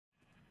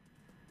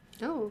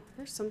Oh,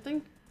 there's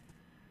something.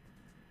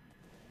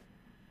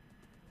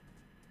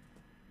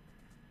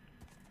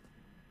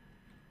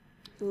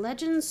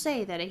 Legends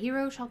say that a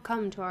hero shall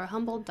come to our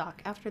humble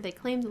dock after they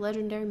claim the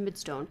legendary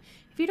midstone.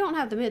 If you don't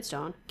have the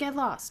midstone, get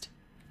lost.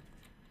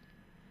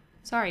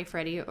 Sorry,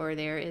 Freddy, or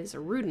there is a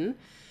Rudin.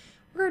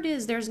 Word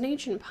is there's an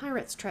ancient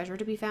pirate's treasure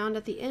to be found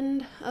at the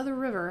end of the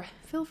river.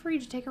 Feel free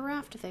to take a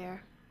raft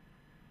there.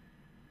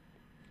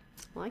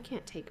 Well, I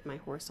can't take my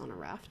horse on a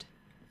raft.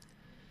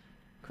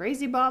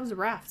 Crazy Bob's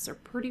rafts are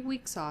pretty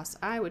weak sauce.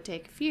 I would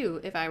take a few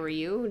if I were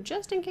you,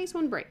 just in case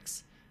one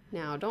breaks.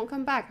 Now, don't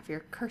come back if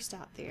you're cursed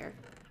out there.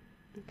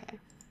 Okay.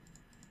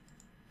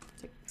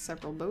 Take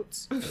several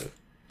boats.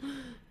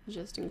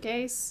 Just in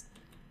case.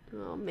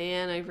 Oh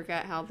man, I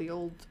forgot how the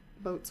old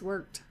boats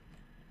worked.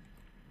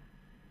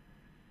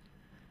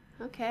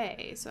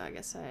 Okay, so I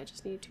guess I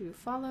just need to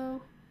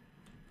follow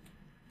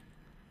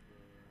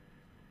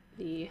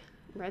the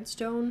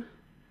redstone.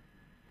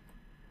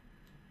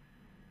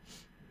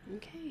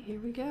 Okay, here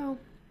we go.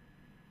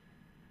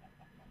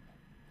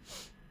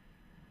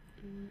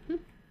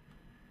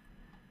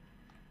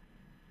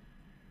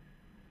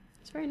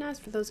 It's very nice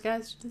for those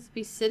guys to just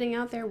be sitting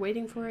out there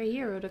waiting for a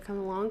hero to come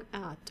along.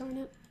 Ah, darn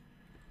it.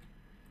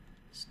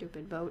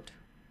 Stupid boat.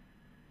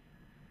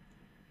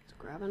 Let's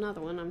grab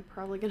another one. I'm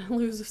probably going to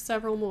lose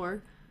several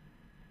more.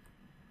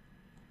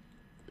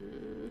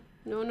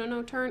 No, no,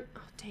 no, turn.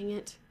 Oh, dang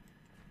it.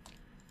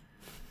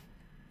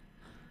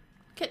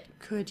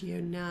 Could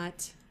you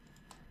not?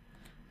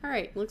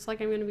 Alright, looks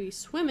like I'm going to be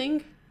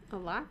swimming a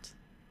lot.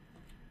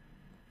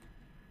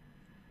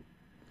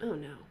 Oh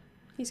no.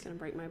 He's going to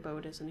break my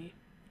boat, isn't he?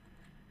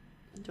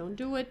 Don't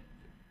do it.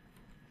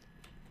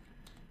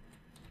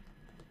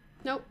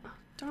 Nope. Oh,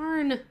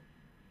 darn. I'm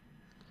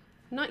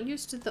not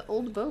used to the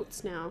old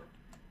boats now.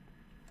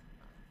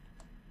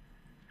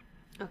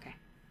 Okay.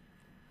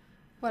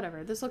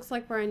 Whatever. This looks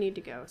like where I need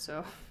to go,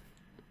 so.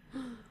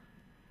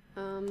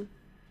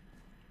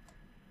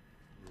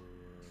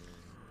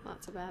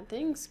 Lots of bad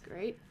things.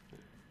 Great.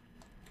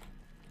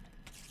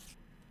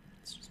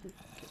 Let's just get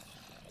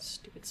the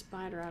stupid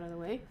spider out of the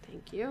way.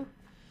 Thank you.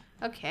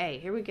 Okay,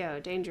 here we go.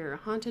 Danger.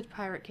 Haunted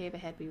pirate cave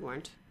ahead, be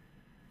warned.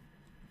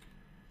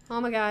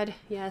 Oh my god.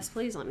 Yes,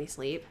 please let me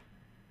sleep.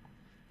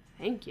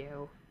 Thank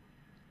you.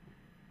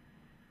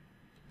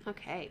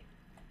 Okay.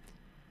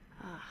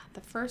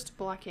 The first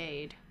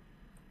blockade.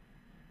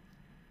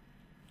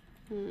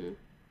 Okay.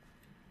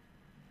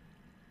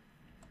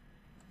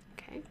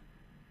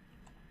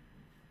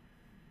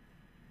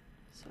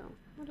 So,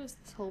 what does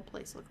this whole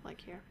place look like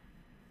here?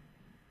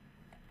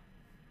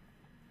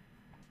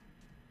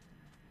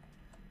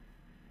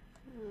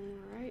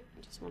 Alright,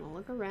 just want to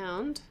look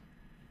around.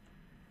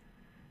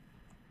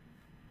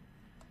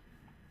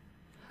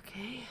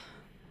 Okay.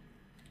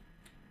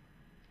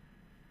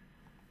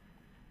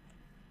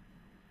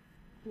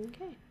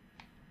 Okay.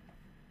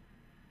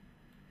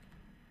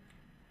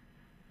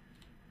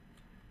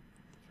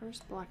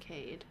 First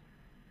blockade.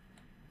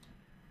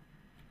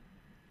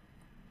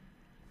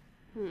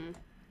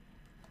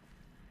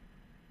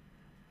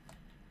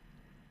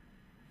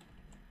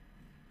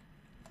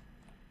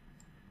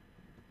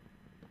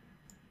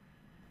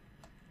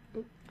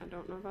 Oop, I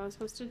don't know if I was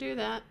supposed to do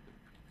that.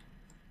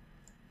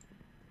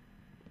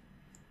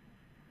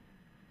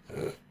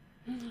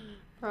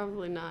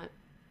 Probably not.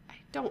 I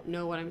don't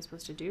know what I'm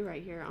supposed to do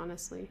right here,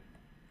 honestly.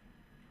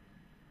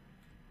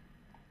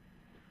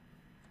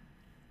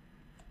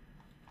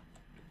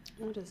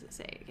 What does it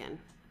say again?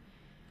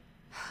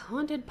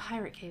 Haunted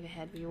pirate cave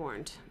ahead, be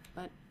warned.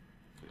 But,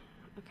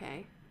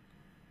 okay.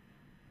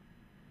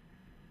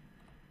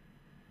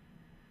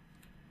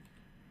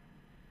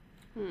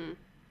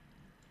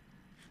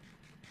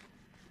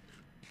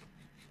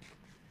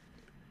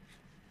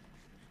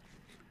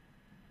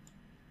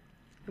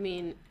 I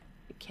mean,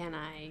 can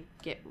I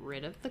get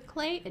rid of the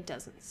clay? It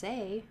doesn't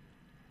say.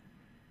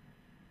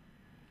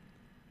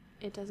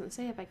 It doesn't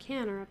say if I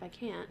can or if I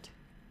can't.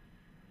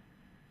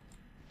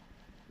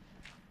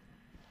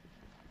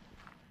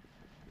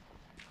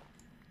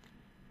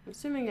 I'm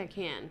assuming I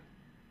can.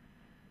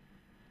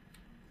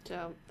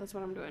 So, that's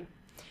what I'm doing.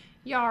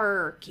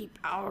 Yar, keep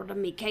out of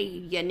me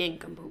cave, you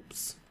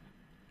nincompoops.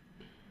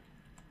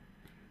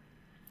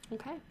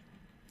 Okay.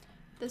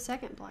 The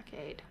second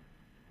blockade.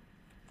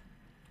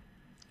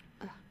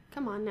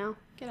 Come on now.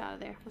 Get out of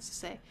there. What's it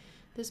say?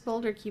 This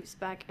boulder keeps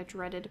back a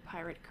dreaded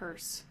pirate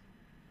curse.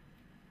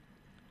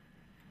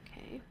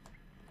 Okay.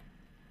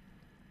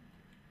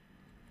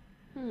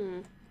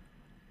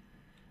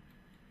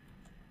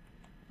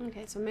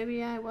 Okay, so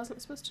maybe I wasn't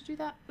supposed to do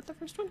that with the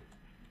first one?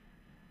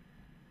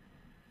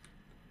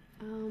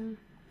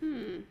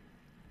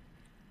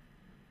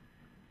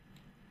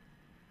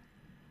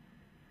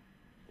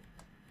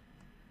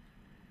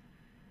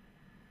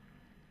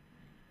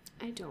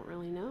 I don't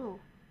really know.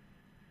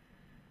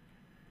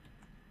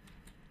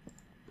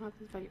 What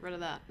if I get rid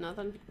of that?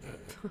 Nothing?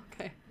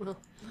 Okay, well,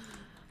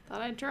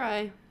 thought I'd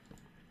try.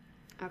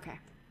 Okay.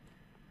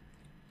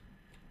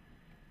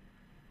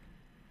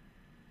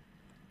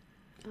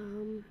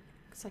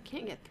 Because I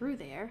can't get through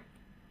there.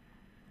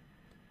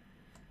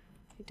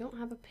 I don't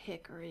have a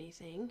pick or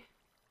anything.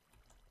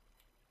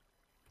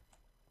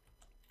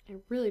 I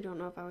really don't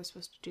know if I was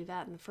supposed to do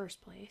that in the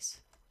first place.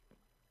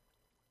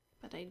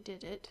 But I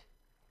did it.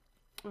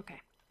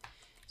 Okay.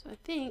 So I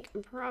think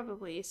I'm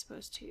probably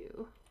supposed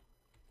to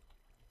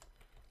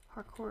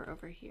parkour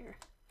over here.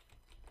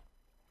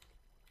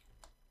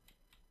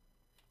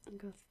 And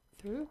go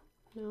through?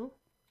 No.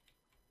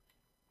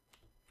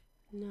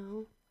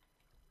 No.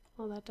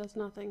 Well, that does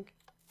nothing.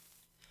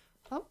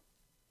 Oh.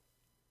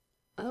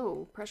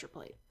 Oh, pressure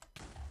plate.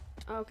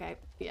 Okay.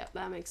 Yeah,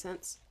 that makes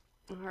sense.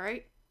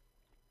 Alright.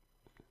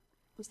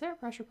 Was there a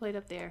pressure plate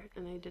up there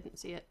and I didn't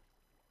see it?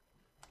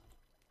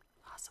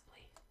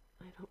 Possibly.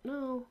 I don't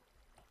know.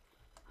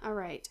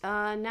 Alright,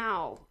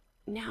 now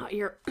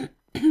you're,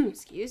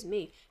 excuse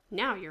me,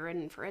 now you're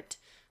in for it.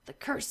 The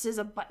curse is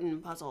a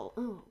button puzzle.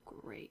 Oh,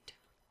 great.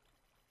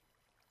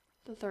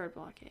 The third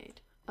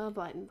blockade. A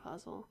button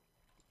puzzle.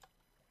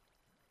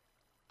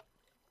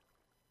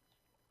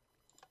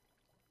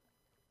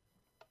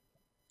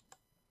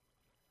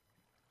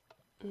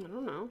 I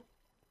don't know.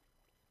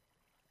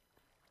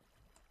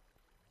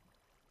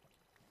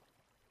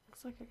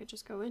 Looks like I could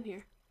just go in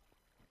here.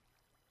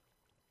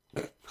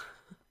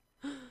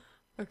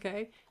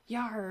 Okay.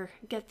 Yar,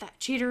 get that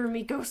cheater,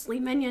 me ghostly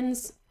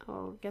minions.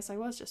 Oh, guess I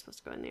was just supposed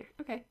to go in there.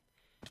 Okay.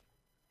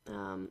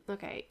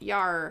 Okay.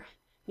 Yar,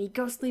 me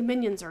ghostly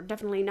minions are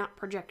definitely not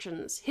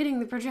projections. Hitting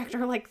the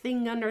projector-like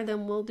thing under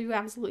them will do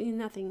absolutely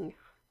nothing.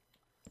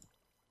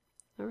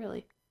 Oh,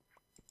 really?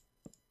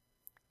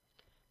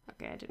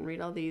 Okay, I didn't read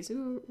all these.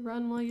 Ooh,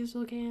 run while you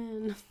still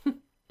can.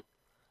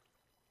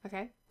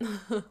 Okay.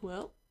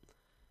 Well,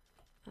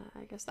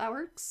 I guess that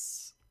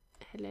works.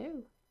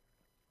 Hello.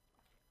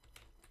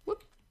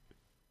 Whoop.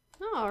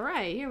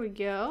 Alright, here we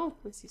go.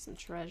 Let's see some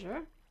treasure.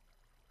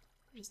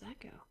 Where does that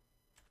go?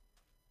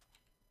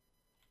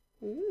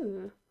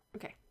 Ooh.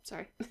 Okay,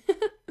 sorry.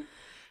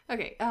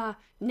 Okay,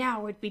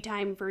 now it'd be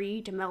time for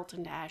ye to melt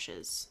into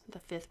ashes. The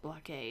fifth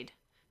blockade.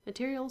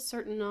 Materials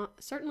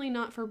certainly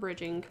not for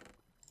bridging.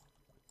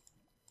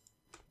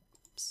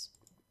 Oops.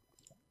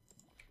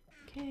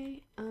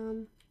 Okay,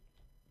 alright.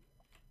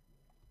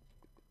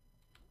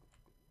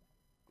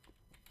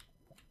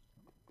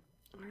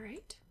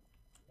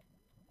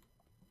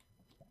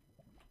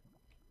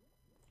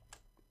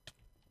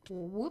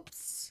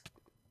 Whoops.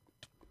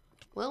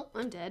 Well,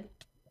 I'm dead.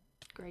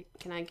 Great.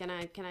 Can I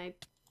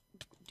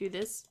do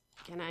this?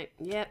 Can I?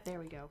 Yep, there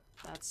we go.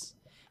 That's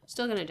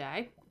still gonna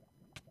die.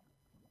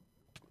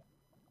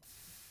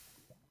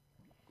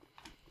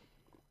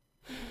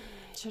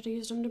 Should have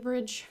used them to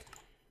bridge.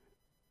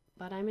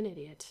 But I'm an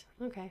idiot.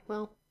 Okay,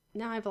 well,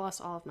 now I've lost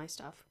all of my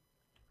stuff.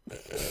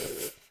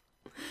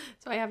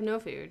 So I have no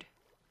food.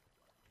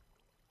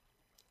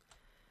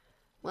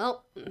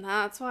 Well,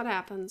 that's what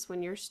happens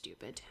when you're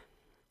stupid.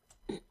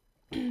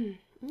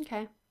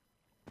 Okay.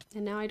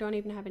 And now I don't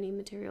even have any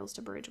materials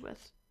to bridge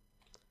with.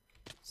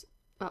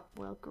 Oh,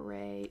 well,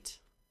 great.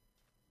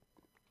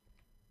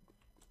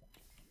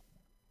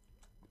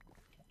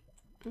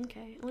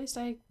 Okay, at least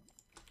I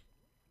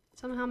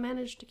somehow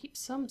managed to keep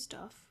some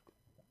stuff.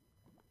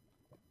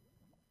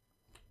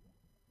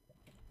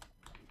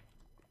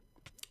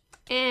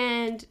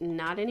 And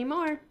not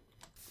anymore.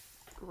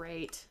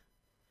 Great.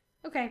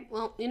 Okay,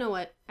 well, you know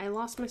what? I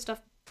lost my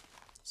stuff,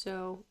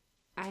 so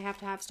I have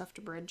to have stuff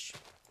to bridge.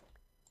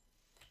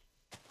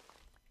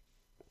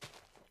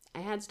 I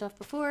had stuff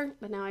before,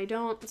 but now I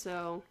don't,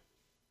 so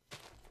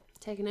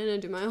taking it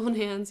into my own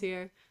hands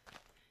here.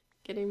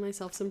 Getting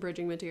myself some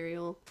bridging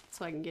material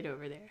so I can get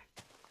over there.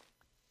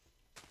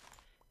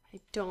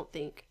 I don't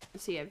think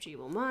CFG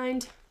will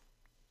mind,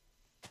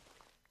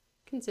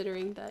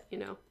 considering that, you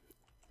know,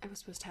 I was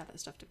supposed to have that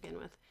stuff to begin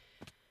with.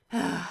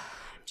 I'm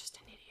just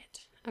an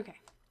idiot. Okay.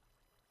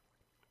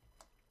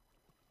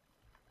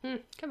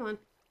 Come on.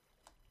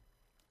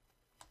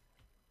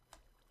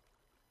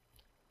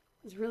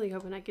 I was really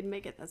hoping I could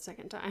make it that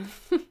second time.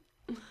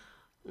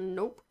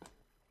 Nope.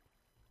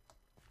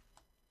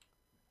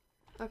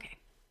 Okay.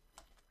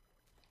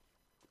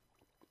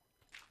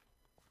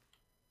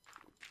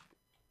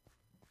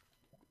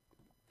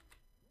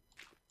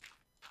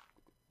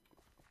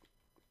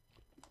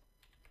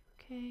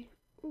 Okay.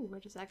 Ooh, where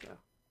does that go?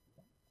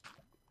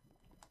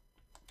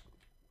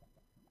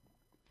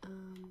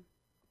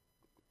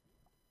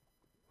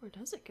 Where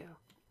does it go?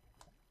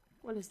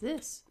 What is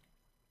this?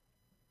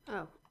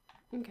 Oh,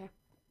 okay.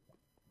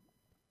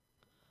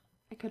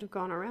 I could have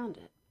gone around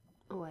it.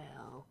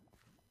 Well,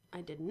 I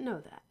didn't know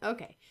that.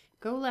 Okay,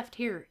 go left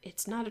here.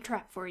 It's not a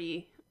trap for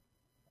ye.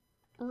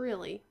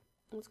 Really?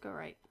 Let's go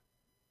right.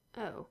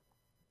 Oh.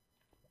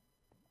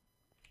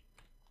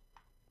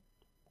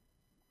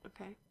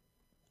 Okay.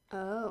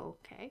 Oh,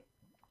 okay.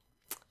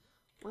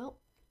 Well.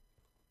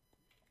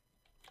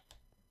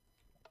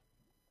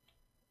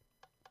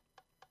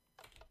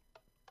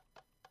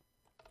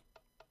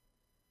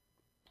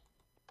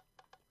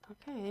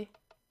 Okay.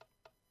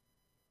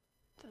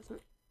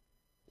 Doesn't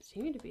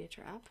seem to be a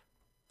trap.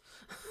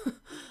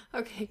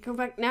 Okay, go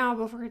back now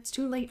before it's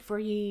too late for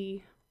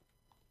ye.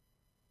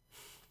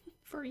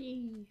 For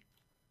ye.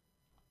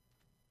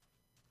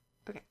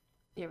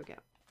 Here we go.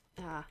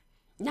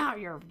 Now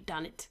you've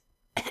done it.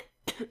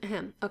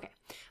 Okay,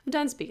 I'm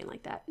done speaking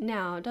like that.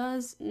 Now,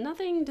 does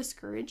nothing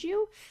discourage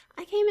you?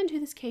 I came into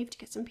this cave to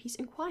get some peace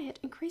and quiet,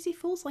 and crazy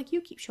fools like you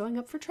keep showing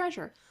up for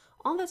treasure.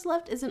 All that's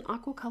left is an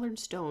aqua-colored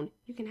stone.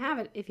 You can have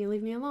it if you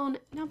leave me alone,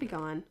 and I'll be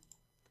gone.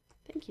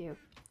 Thank you.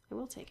 I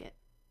will take it.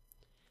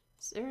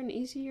 Is there an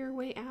easier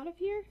way out of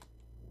here?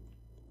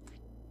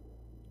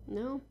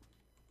 No?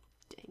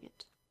 Dang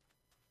it.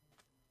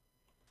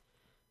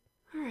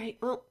 Alright,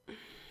 well,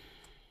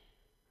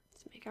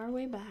 let's make our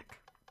way back.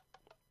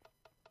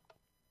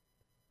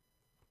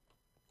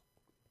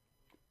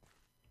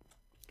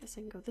 Guess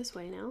I can go this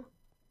way now.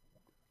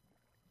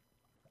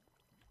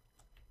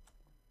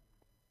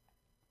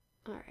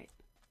 Alright.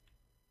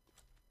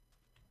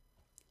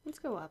 Let's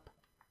go up.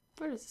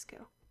 Where does this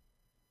go?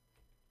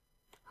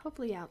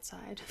 Hopefully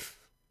outside.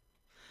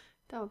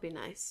 That would be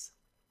nice.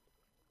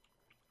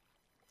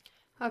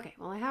 Okay,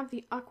 well I have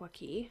the aqua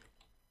key.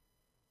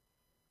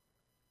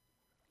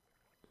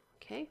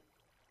 Okay.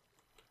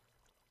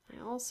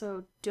 I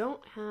also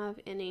don't have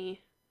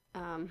any,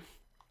 I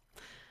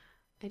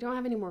don't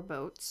have any more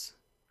boats.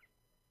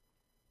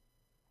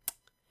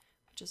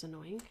 Which is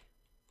annoying.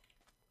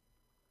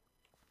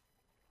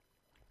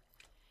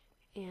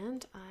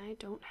 And I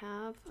don't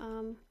have,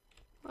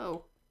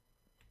 whoa.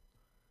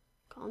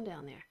 Calm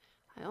down there.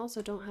 I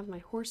also don't have my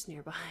horse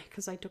nearby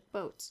because I took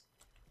boats.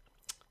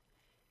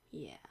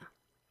 Yeah.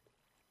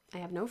 I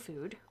have no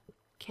food.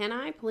 Can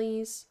I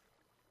please?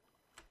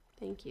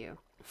 Thank you.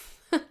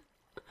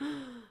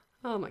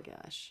 Oh my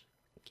gosh.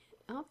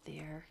 Get up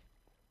there.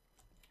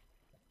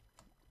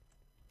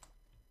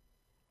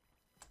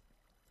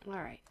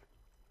 Alright.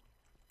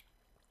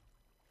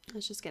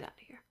 Let's just get out of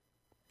here.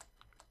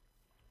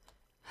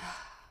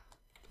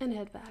 And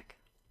head back.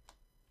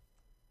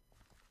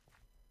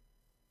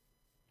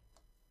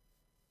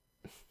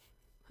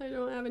 I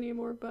don't have any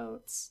more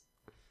boats.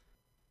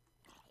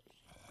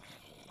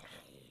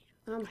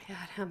 Oh my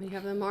god, how many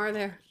of them are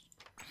there?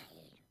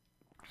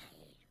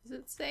 Is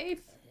it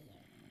safe?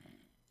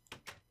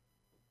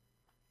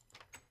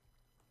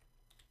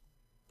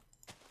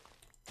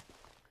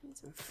 I need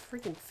some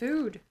freaking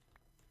food.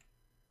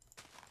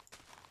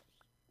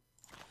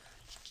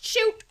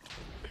 Shoot!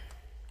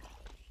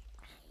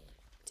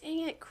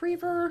 Dang it,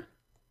 creeper.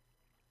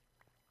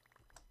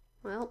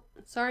 Well,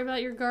 sorry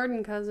about your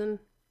garden, cousin.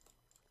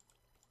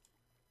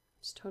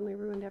 Just totally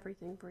ruined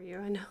everything for you,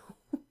 I know.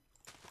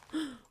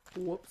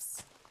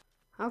 Whoops.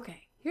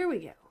 Okay, here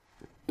we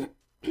go.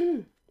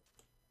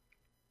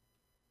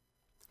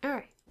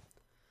 Alright.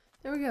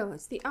 There we go,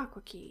 it's the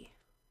aqua key.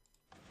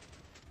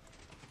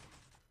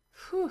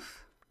 Whew.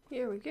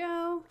 Here we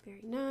go.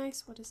 Very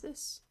nice. What is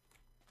this?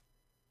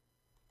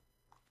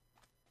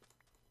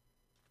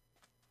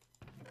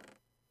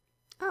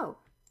 Oh,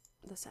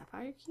 the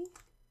sapphire key?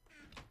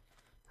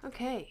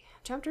 Okay,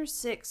 chapter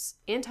 6,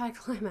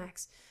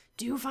 anticlimax.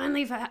 Do you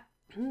finally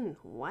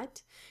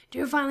what? Do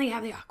you finally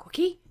have the aqua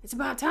key? It's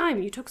about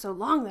time. You took so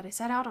long that I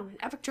set out on an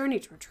epic journey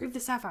to retrieve the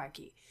sapphire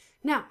key.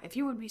 Now, if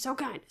you would be so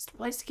kind as to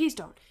place the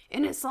keystone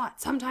in its slot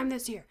sometime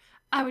this year,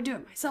 I would do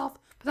it myself,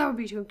 but that would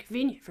be too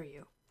inconvenient for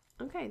you.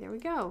 Okay, there we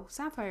go.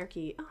 Sapphire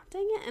key. Oh,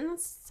 dang it. And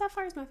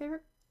sapphire's my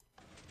favorite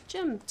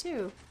gem,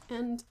 too.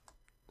 And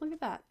look at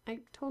that. I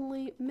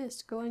totally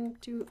missed going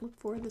to look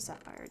for the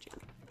sapphire gem.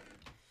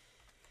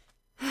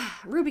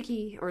 Ruby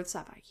key, or the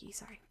sapphire key,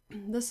 sorry.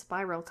 The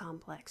spiral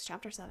complex,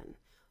 chapter 7.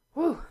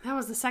 Whew, that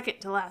was the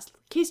second to last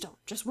keystone.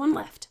 Just one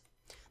left.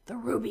 The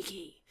ruby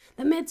key.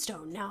 The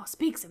midstone now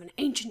speaks of an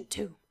ancient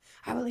tomb.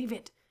 I believe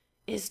it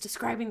is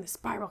describing the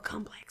spiral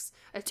complex,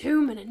 a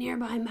tomb in a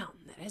nearby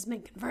mountain that has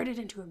been converted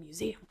into a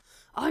museum.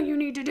 All you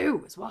need to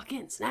do is walk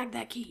in, snag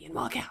that key, and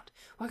walk out.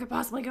 What could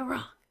possibly go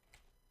wrong?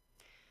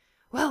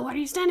 Well, what are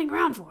you standing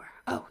around for?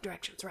 Oh,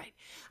 directions, right.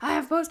 I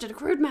have posted a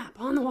crude map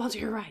on the wall to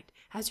your right.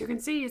 As you can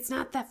see, it's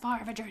not that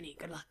far of a journey.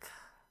 Good luck.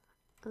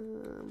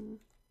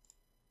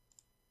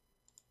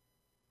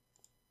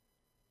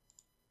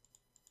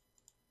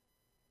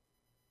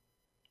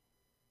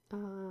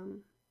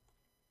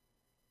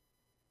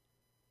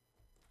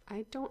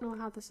 I don't know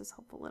how this is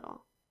helpful at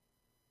all.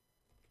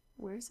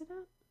 Where is it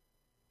at?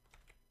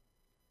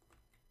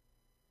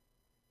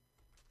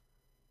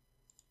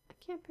 I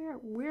can't figure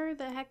out where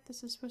the heck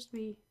this is supposed to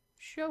be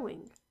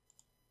showing.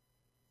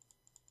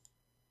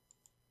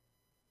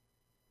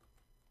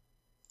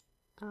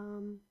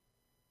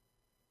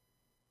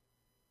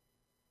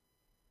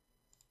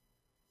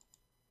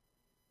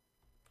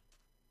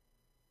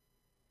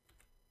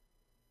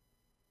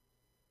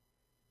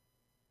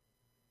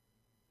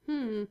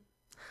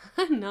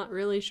 I'm not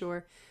really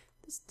sure.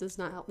 This does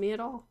not help me at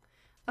all.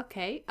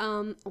 Okay,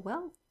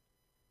 well,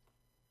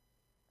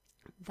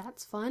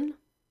 that's fun.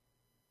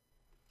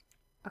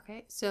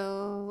 Okay,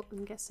 so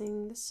I'm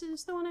guessing this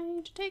is the one I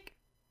need to take.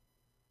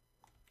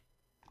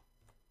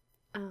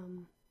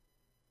 You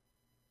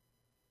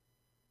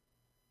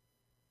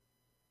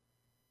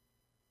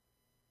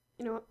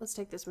know what, let's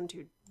take this one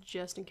too,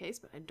 just in case,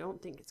 but I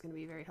don't think it's going to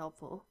be very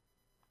helpful.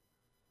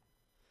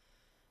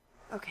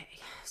 Okay,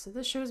 so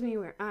this shows me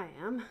where I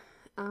am.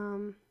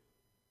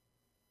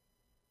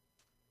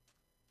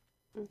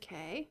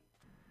 Okay.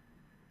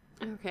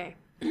 Okay.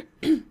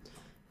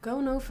 Go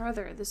no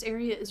further. This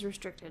area is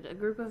restricted. A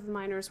group of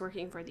miners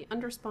working for the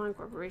Underspawn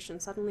Corporation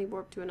suddenly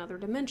warped to another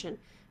dimension.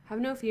 Have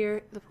no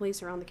fear, the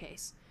police are on the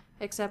case.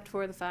 Except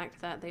for the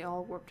fact that they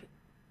all warped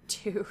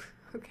to...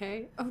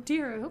 Okay. Oh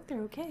dear, I hope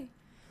they're okay.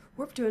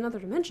 Warped to another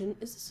dimension?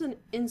 Is this an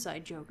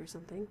inside joke or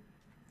something?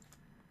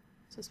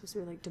 Is this supposed to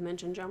be like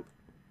dimension jump?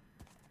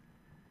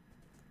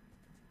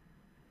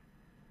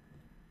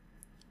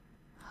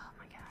 Oh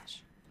my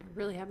gosh. I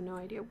really have no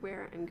idea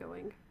where I'm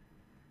going.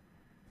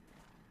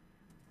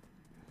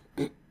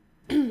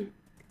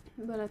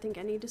 But I think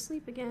I need to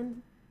sleep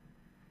again.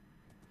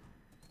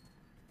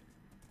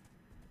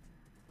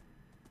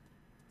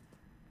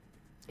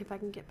 If I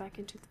can get back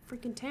into the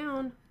freaking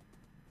town.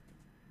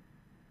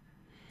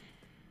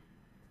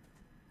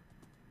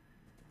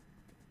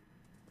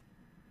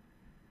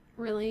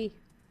 Really?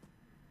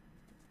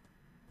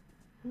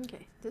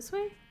 Okay, this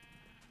way?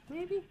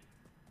 Maybe?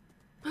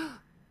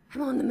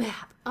 I'm on the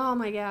map! Oh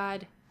my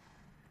god.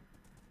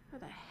 Where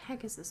the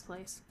heck is this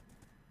place?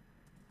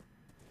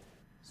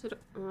 So,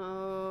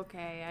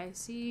 okay, I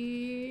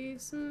see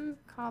some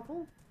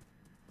cobble.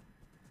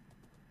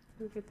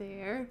 Over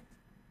there.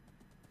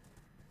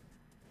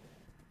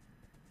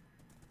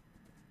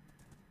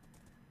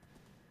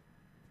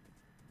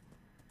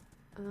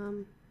 Okay,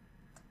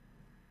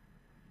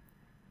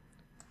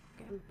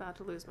 I'm about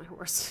to lose my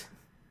horse.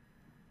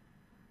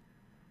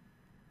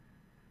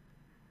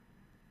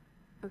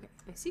 Okay,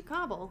 I see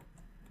cobble.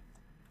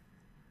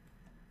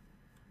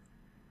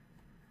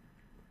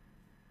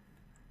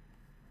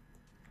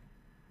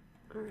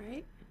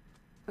 Alright.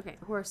 Okay,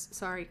 horse,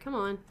 sorry. Come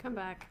on, come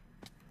back.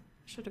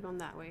 Should have gone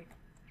that way.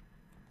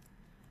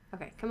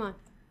 Okay, come on.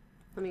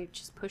 Let me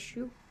just push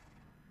you.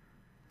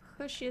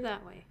 Push you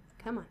that way.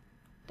 Come on.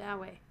 That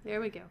way.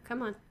 There we go.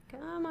 Come on.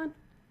 Come on.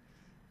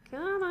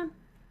 Come on.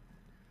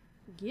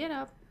 Get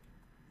up.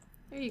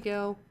 There you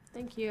go.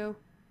 Thank you.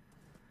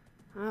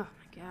 Oh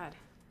my god.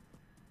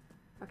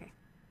 Okay.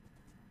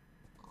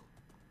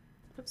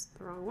 Oops,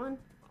 the wrong one.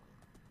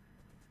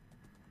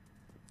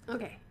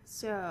 Okay,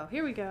 so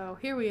here we go.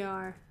 Here we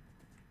are.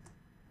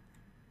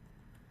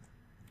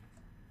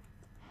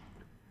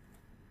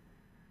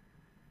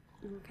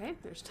 Okay,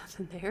 there's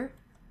nothing there.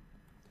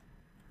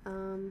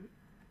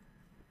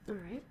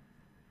 Alright.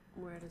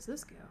 Where does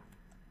this go?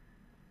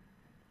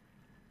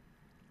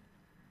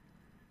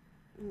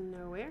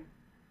 Nowhere.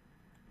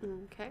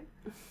 Okay.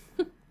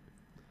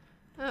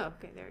 Oh,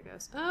 okay, there it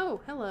goes. Oh,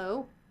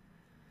 hello.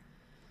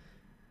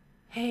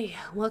 Hey,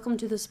 welcome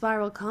to the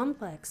Spiral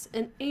Complex,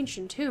 an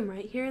ancient tomb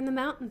right here in the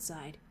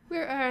mountainside.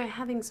 We're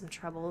having some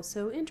trouble,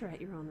 so enter at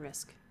your own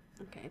risk.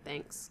 Okay,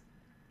 thanks.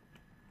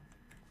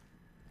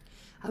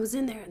 I was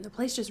in there and the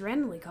place just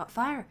randomly caught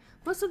fire.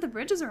 Most of the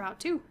bridges are out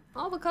too,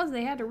 all because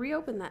they had to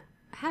open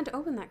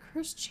that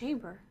cursed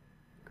chamber.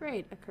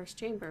 Great, a cursed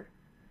chamber.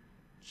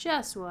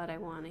 Just what I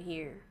want to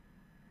hear.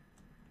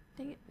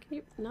 Dang it, can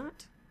you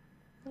not,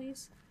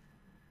 please?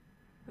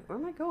 Wait, where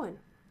am I going?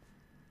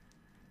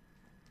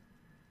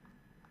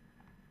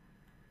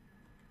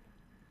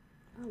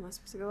 Oh, am I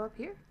supposed to go up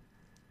here?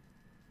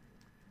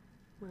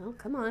 Well,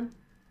 come on.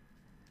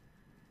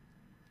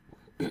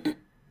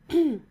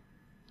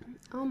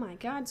 Oh my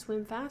god,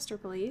 swim faster,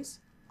 please.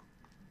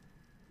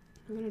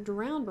 I'm gonna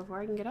drown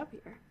before I can get up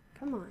here.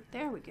 Come on,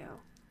 there we go.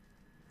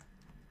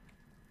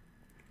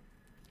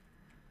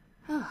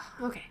 Oh,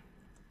 okay.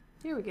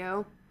 Here we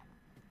go.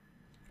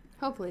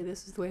 Hopefully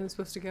this is the way I'm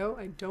supposed to go.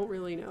 I don't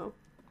really know.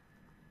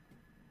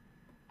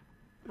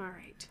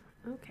 Alright.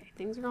 Okay,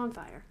 things are on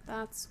fire.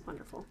 That's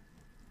wonderful.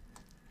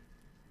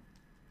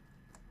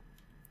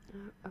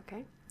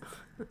 Okay.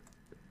 Could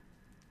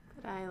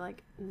I,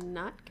 like,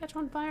 not catch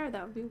on fire?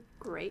 That would be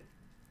great.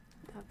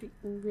 That would be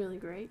really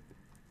great.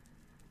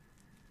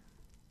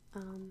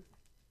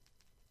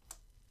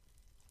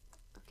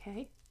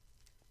 Okay.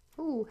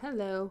 Ooh,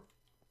 hello.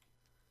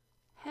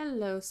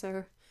 Hello,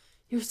 sir.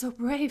 You're so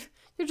brave.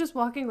 You're just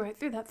walking right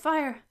through that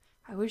fire.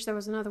 I wish there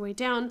was another way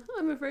down.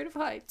 I'm afraid of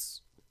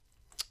heights.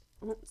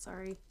 Oh,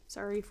 sorry.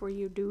 Sorry for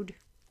you, dude.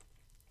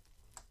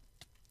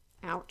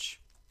 Ouch.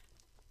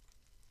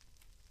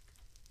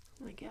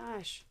 Oh my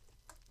gosh.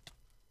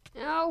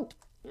 Ow!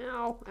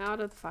 Ow!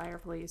 Out of the fire,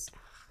 please.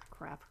 Ugh,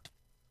 crap.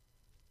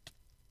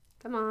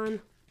 Come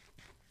on.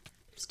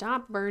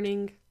 Stop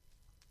burning.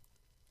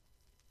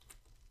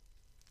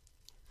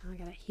 Now I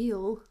gotta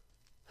heal.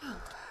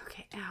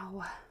 Okay,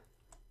 ow.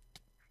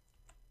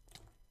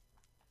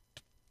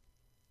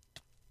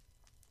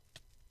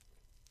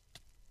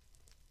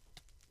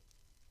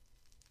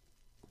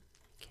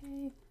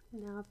 Okay,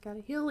 now I've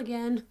gotta heal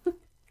again.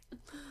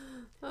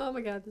 Oh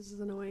my god, this is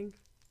annoying.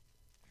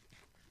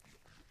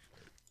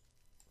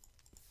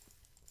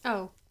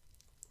 Oh,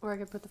 or I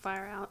could put the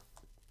fire out.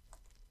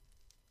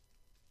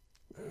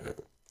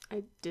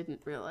 I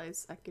didn't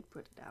realize I could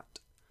put it out.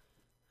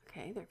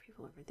 Okay, there are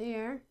people over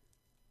there.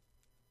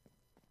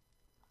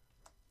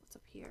 What's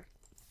up here?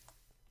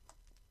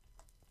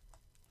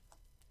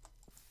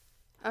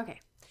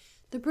 Okay,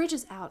 The bridge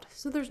is out,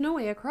 so there's no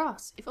way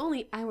across. If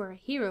only I were a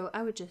hero,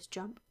 I would just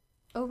jump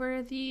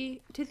over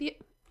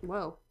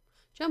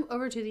jump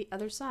over to the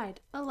other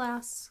side.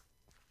 Alas.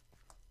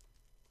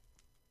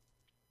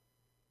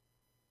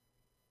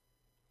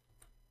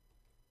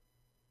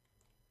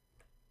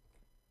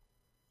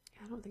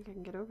 I don't think I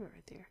can get over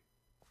right there.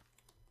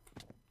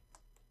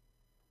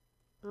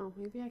 Oh,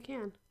 maybe I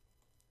can.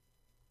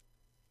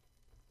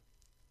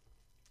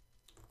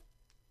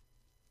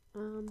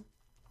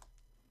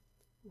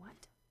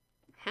 What?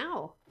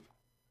 How?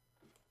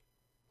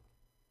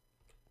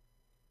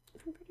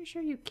 I'm pretty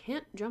sure you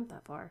can't jump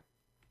that far.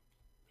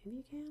 Maybe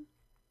you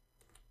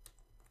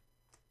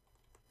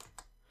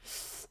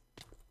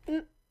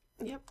can?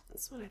 Yep,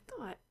 that's what I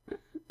thought.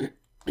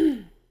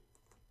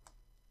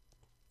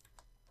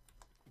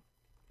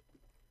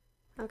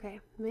 Okay,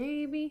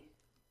 maybe.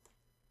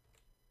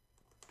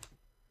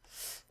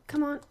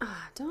 Come on.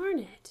 Ah, darn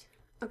it.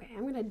 Okay,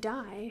 I'm gonna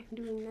die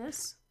doing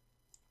this.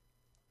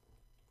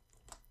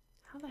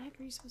 How the heck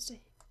are you supposed to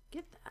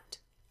get that?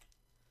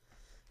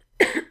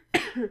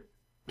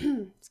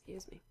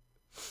 Excuse me.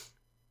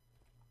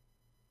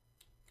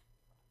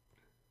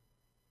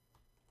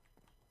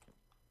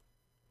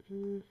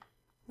 You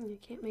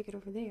can't make it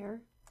over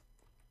there.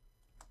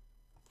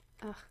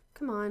 Ugh,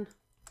 come on.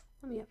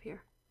 Let me up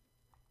here.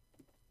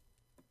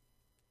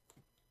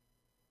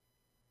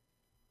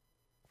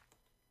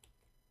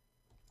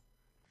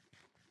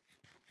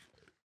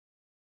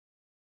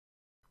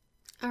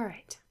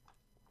 Alright.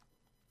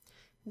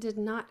 Did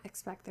not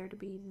expect there to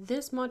be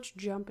this much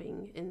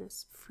jumping in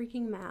this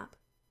freaking map.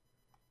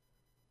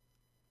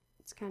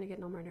 It's kind of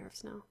getting on my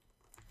nerves now.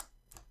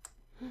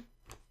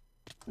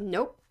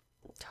 Nope.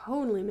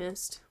 Totally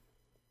missed.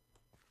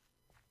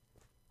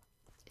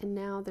 And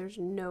now there's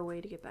no way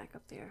to get back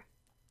up there.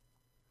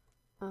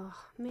 Oh,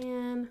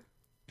 man.